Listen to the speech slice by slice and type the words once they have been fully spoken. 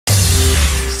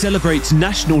Celebrate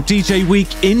National DJ Week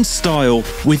in style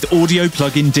with audio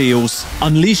plug-in deals.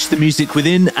 Unleash the music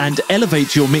within and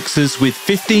elevate your mixers with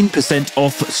 15%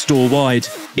 off store-wide,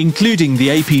 including the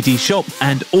APD shop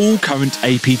and all current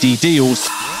APD deals.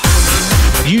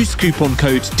 Use coupon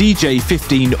code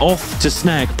DJ15OFF to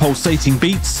snag pulsating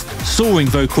beats, soaring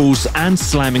vocals and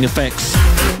slamming effects,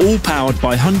 all powered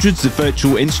by hundreds of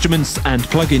virtual instruments and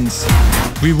plugins.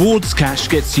 Rewards Cash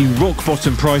gets you rock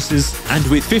bottom prices, and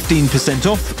with 15%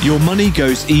 off, your money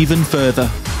goes even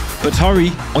further. But hurry,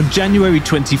 on January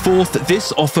 24th,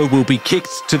 this offer will be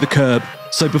kicked to the curb.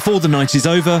 So before the night is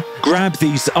over, grab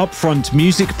these upfront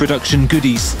music production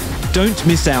goodies. Don't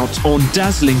miss out on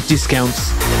dazzling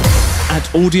discounts at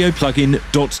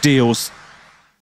audioplugin.deals.